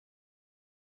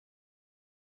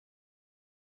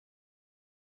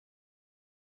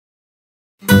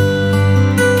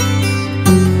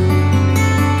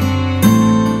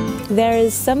There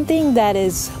is something that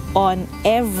is on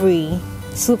every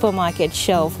supermarket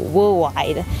shelf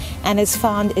worldwide, and it's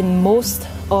found in most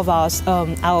of our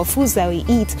foods that we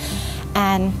eat,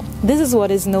 and this is what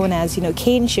is known as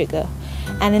cane sugar.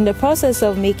 And in the process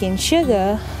of making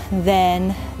sugar,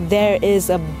 then there is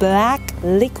a black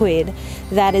liquid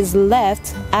that is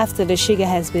left after the sugar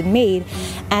has been made,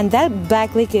 and that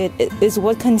black liquid is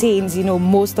what contains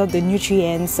most of the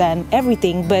nutrients and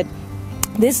everything. But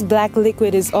this black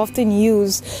liquid is often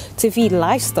used to feed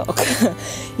livestock,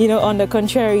 on the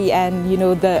contrary, and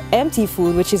the empty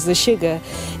food, which is the sugar,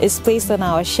 is placed on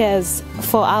our shelves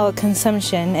for our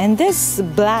consumption. And this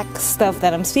black stuff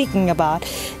that I'm speaking about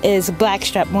is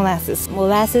Blackstrap molasses.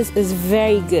 Molasses is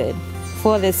very good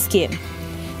for the skin.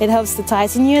 It helps to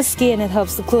tighten your skin. It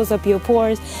helps to close up your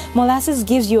pores. Molasses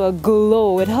gives you a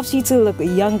glow. It helps you to look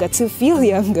younger, to feel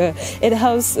younger. It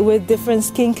helps with different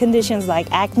skin conditions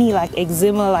like acne, like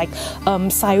eczema, like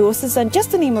cirrhosis, and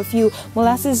just to name a few.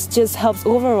 Molasses just helps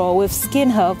overall with skin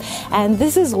health. And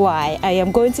this is why I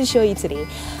am going to show you today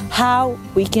how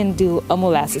we can do a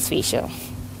molasses facial.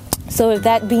 So with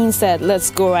that being said, let's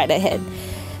go right ahead.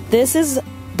 This is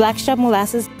Blackstrap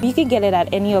molasses. You can get it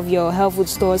at any of your health food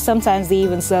stores. Sometimes they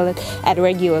even sell it at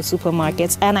regular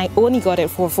supermarkets, and I only got it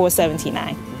for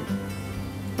 $4.79.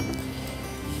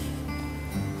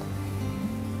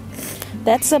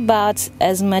 That's about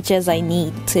as much as I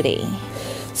need today.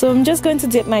 So I'm just going to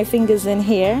dip my fingers in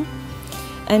here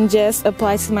and just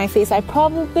apply to my face. I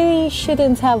probably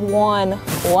shouldn't have worn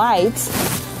white.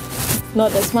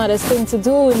 Not the smartest thing to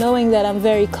do, knowing that I'm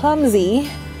very clumsy,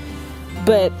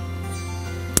 but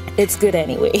it's good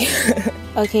anyway.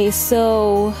 Okay,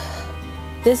 so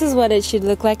this is what it should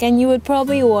look like, and you would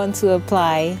probably want to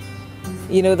apply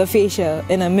the facial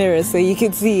in a mirror so you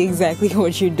can see exactly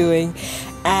what you're doing.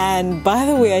 And by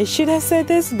the way, I should have said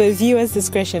this, but viewers'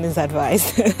 discretion is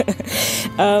advised.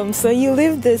 So you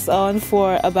leave this on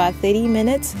for about 30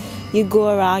 minutes. You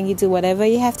go around, you do whatever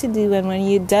you have to do, and when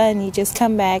you're done, you just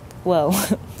come back, well,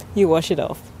 you wash it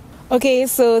off. Okay,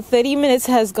 so 30 minutes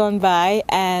has gone by,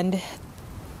 and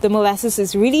the molasses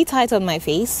is really tight on my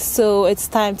face, so it's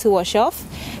time to wash off.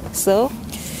 So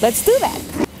let's do that.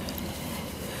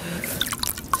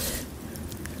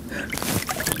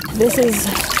 This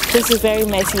is very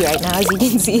messy right now, as you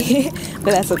can see,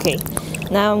 but that's okay.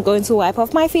 Now I'm going to wipe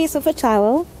off my face with a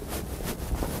towel.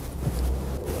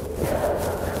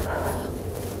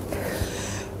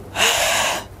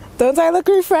 Don't I look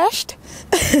refreshed?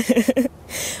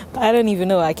 I don't even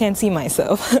know, I can't see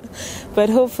myself, but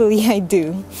hopefully I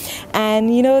do. And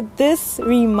this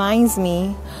reminds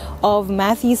me of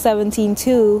Matthew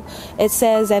 17:2. It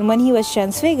says, and when he was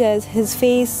transfigured, his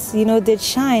face did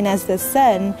shine as the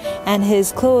sun, and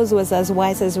his clothes was as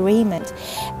white as raiment.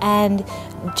 And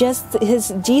just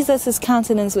Jesus's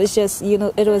countenance was just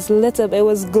it was lit up, it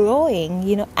was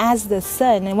glowing as the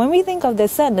sun. And when we think of the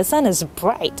sun is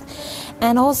bright.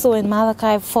 And also in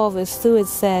Malachi 4:2 it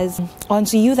says,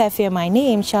 unto you that fear my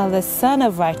name shall the Son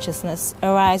of righteousness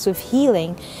arise with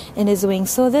healing in his wings.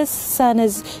 So this sun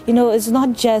is it's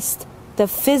not just the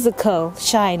physical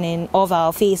shining of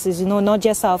our faces, not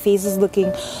just our faces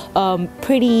looking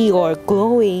pretty or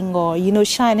glowing or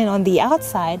shining on the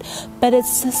outside, but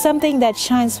it's something that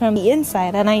shines from the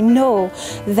inside. And I know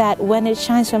that when it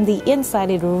shines from the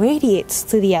inside, it radiates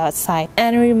to the outside.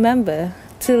 And remember,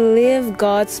 to live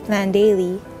God's plan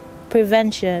daily,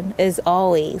 prevention is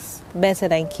always better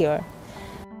than cure.